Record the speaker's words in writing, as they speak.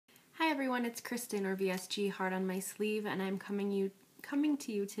everyone, it's Kristen or VSG Heart on My Sleeve, and I'm coming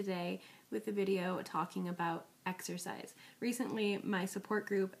to you today with a video talking about exercise. Recently, my support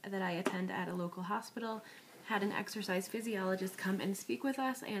group that I attend at a local hospital had an exercise physiologist come and speak with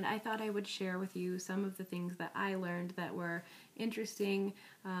us, and I thought I would share with you some of the things that I learned that were interesting,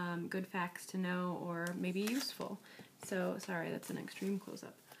 good facts to know, or maybe useful. So, sorry, that's an extreme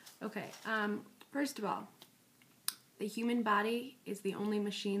close-up. Okay, first of all, the human body is the only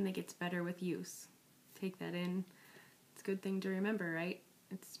machine that gets better with use. Take that in. It's a good thing to remember, right?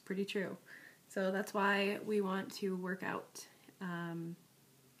 It's pretty true. So that's why we want to work out.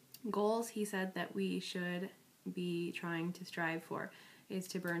 Goals, he said, that we should be trying to strive for is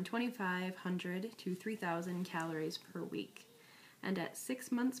to burn 2,500 to 3,000 calories per week. And at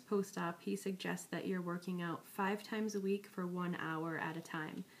 6 months post-op, he suggests that you're working out 5 times a week for 1 hour at a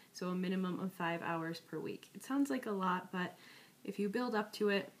time. So a minimum of 5 hours per week. It sounds like a lot, but if you build up to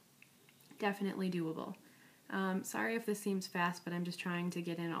it, definitely doable. Sorry if this seems fast, but I'm just trying to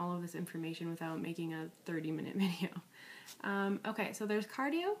get in all of this information without making a 30-minute video. Okay, so there's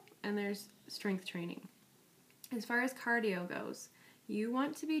cardio and there's strength training. As far as cardio goes, you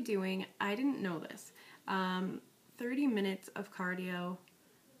want to be doing, I didn't know this, 30 minutes of cardio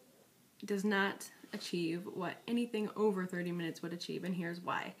does not achieve what anything over 30 minutes would achieve, and here's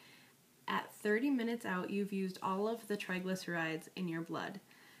why. At 30 minutes out, you've used all of the triglycerides in your blood.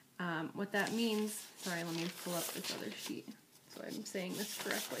 What that means, sorry, let me pull up this other sheet so I'm saying this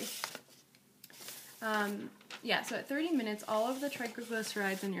correctly. So at 30 minutes, all of the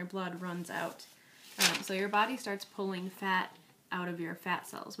triglycerides in your blood runs out. So your body starts pulling fat out of your fat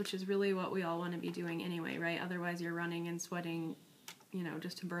cells, which is really what we all want to be doing anyway, right? Otherwise you're running and sweating,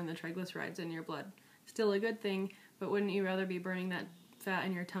 just to burn the triglycerides in your blood. Still a good thing, but wouldn't you rather be burning that fat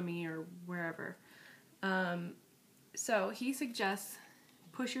in your tummy or wherever? So he suggests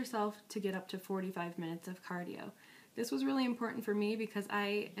push yourself to get up to 45 minutes of cardio. This was really important for me because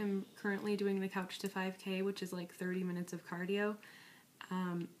I am currently doing the Couch to 5K, which is like 30 minutes of cardio.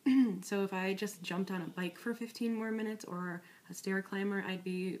 So if I just jumped on a bike for 15 more minutes or a stair climber, I'd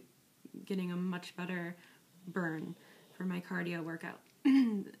be getting a much better burn for my cardio workout.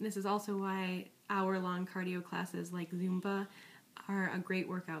 This is also why hour-long cardio classes like Zumba are a great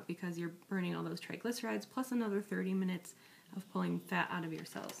workout, because you're burning all those triglycerides plus another 30 minutes of pulling fat out of your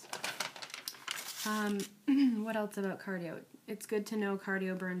cells. What else about cardio? It's good to know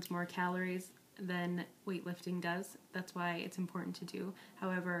cardio burns more calories than weightlifting does. That's why it's important to do.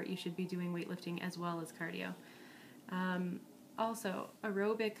 However, you should be doing weightlifting as well as cardio. Also,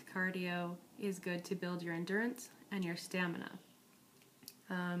 aerobic cardio is good to build your endurance and your stamina.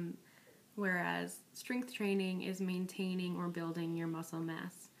 Whereas strength training is maintaining or building your muscle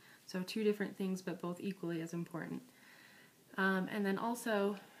mass. So 2 different things, but both equally as important. And then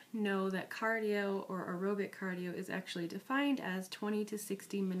also know that cardio or aerobic cardio is actually defined as 20 to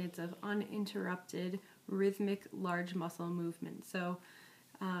 60 minutes of uninterrupted rhythmic large muscle movement. So,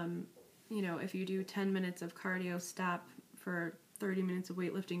 if you do 10 minutes of cardio, stop for 30 minutes of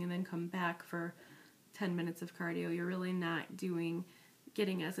weightlifting, and then come back for 10 minutes of cardio, you're really not getting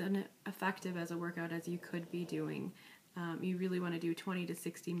as effective as a workout as you could be doing. You really want to do 20 to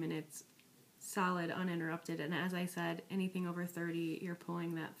 60 minutes solid, uninterrupted, and as I said, anything over 30, you're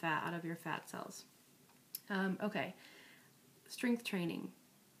pulling that fat out of your fat cells. Okay, strength training.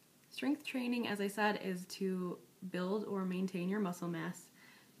 Strength training, as I said, is to build or maintain your muscle mass.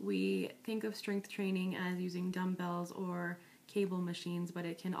 We think of strength training as using dumbbells or cable machines, but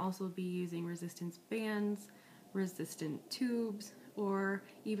it can also be using resistance bands, resistant tubes, or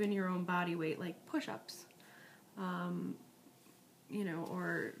even your own body weight, like push-ups,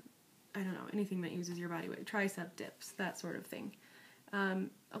 or I don't know, anything that uses your body weight, tricep dips, that sort of thing.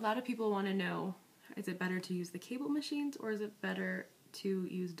 A lot of people want to know, is it better to use the cable machines or is it better to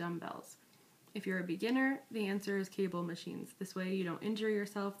use dumbbells? If you're a beginner, the answer is cable machines. This way you don't injure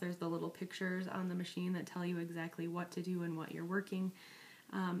yourself. There's the little pictures on the machine that tell you exactly what to do and what you're working.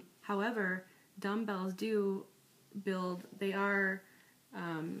 However, dumbbells do they are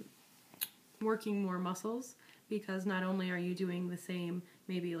working more muscles, because not only are you doing the same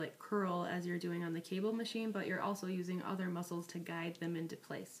maybe like curl as you're doing on the cable machine, but you're also using other muscles to guide them into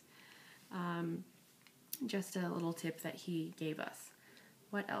place. Just a little tip that he gave us.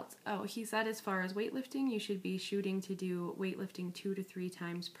 What else? Oh, he said as far as weightlifting, you should be shooting to do weightlifting 2 to 3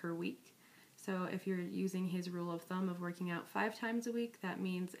 times per week. So if you're using his rule of thumb of working out 5 times a week, that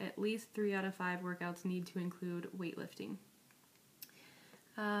means at least 3 out of 5 workouts need to include weightlifting.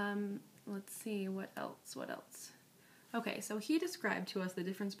 Let's see, what else? Okay, slow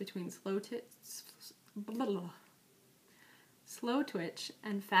slow twitch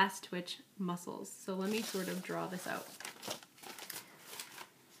and fast twitch muscles. So let me sort of draw this out.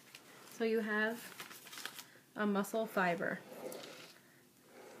 So you have a muscle fiber.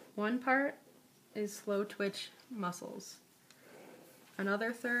 One part is slow twitch muscles.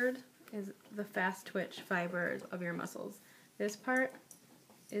 Another third is the fast twitch fibers of your muscles. This part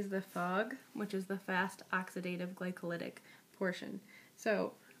is the fog, which is the fast oxidative glycolytic portion.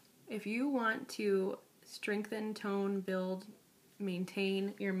 So if you want to strengthen, tone, build,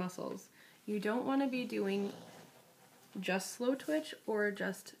 maintain your muscles, you don't want to be doing just slow twitch or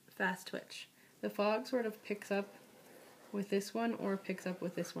just fast twitch. The fog sort of picks up with this one or picks up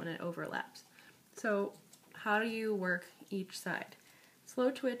with this one. It overlaps. So how do you work each side? Slow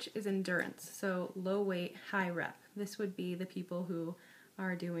twitch is endurance, so low weight, high rep. This would be the people who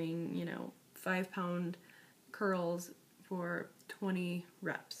are doing, 5-pound curls for 20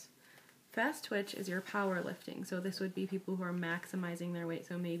 reps. Fast twitch is your powerlifting, so this would be people who are maximizing their weight,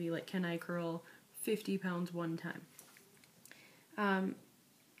 so maybe like, can I curl 50 pounds one time?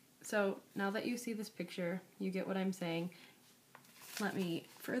 So now that you see this picture, you get what I'm saying. Let me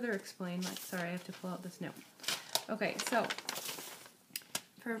further explain. Sorry, I have to pull out this note. Okay, so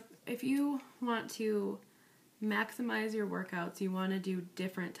if you want to maximize your workouts, you want to do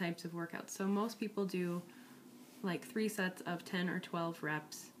different types of workouts. So most people do like 3 sets of 10 or 12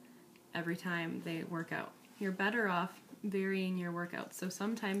 reps every time they work out. You're better off varying your workouts. So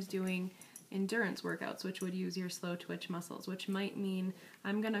sometimes doing endurance workouts, which would use your slow twitch muscles, which might mean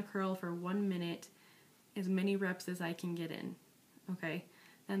I'm going to curl for 1 minute, as many reps as I can get in. Okay?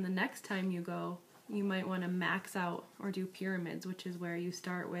 Then the next time you go, you might want to max out or do pyramids, which is where you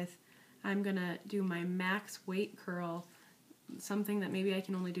start with, I'm going to do my max weight curl, something that maybe I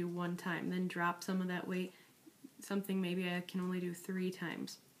can only do 1 time, then drop some of that weight, something maybe I can only do 3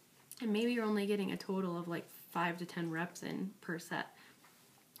 times. And maybe you're only getting a total of like 5 to 10 reps in per set.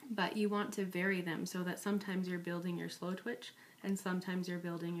 But you want to vary them so that sometimes you're building your slow twitch and sometimes you're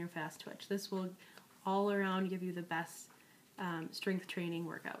building your fast twitch. This will all around give you the best strength training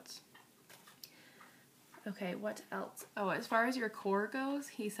workouts. Okay, what else? Oh, as far as your core goes,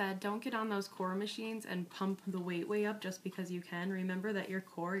 he said don't get on those core machines and pump the weight way up just because you can. Remember that your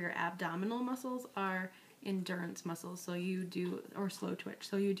core, your abdominal muscles, are endurance muscles, or slow twitch.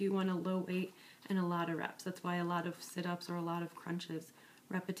 So you do want a low weight and a lot of reps. That's why a lot of sit-ups or a lot of crunches,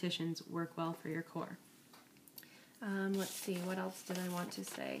 repetitions, work well for your core. Let's see, what else did I want to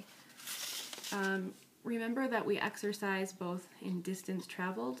say? Remember that we exercise both in distance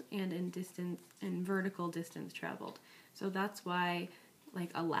traveled and in vertical distance traveled. So that's why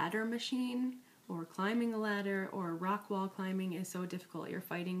like a ladder machine or climbing a ladder or rock wall climbing is so difficult. You're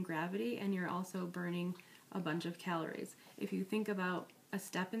fighting gravity and you're also burning a bunch of calories. If you think about a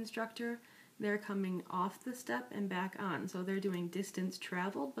step instructor, they're coming off the step and back on. So they're doing distance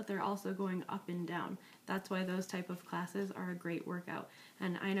traveled, but they're also going up and down. That's why those type of classes are a great workout.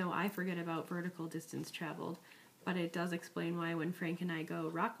 And I know I forget about vertical distance traveled, but it does explain why when Frank and I go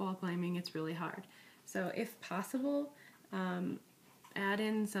rock wall climbing, it's really hard. So if possible, add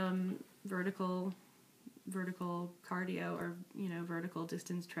in some vertical cardio or vertical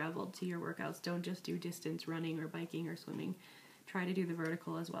distance traveled to your workouts. Don't just do distance running or biking or swimming. Try to do the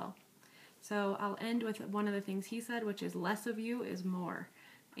vertical as well. So I'll end with one of the things he said, which is less of you is more.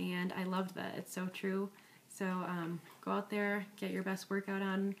 And I loved that. It's so true. So go out there, get your best workout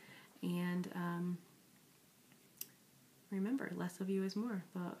on, and remember, less of you is more.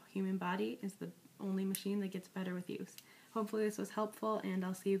 The human body is the only machine that gets better with use. Hopefully this was helpful, and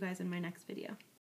I'll see you guys in my next video.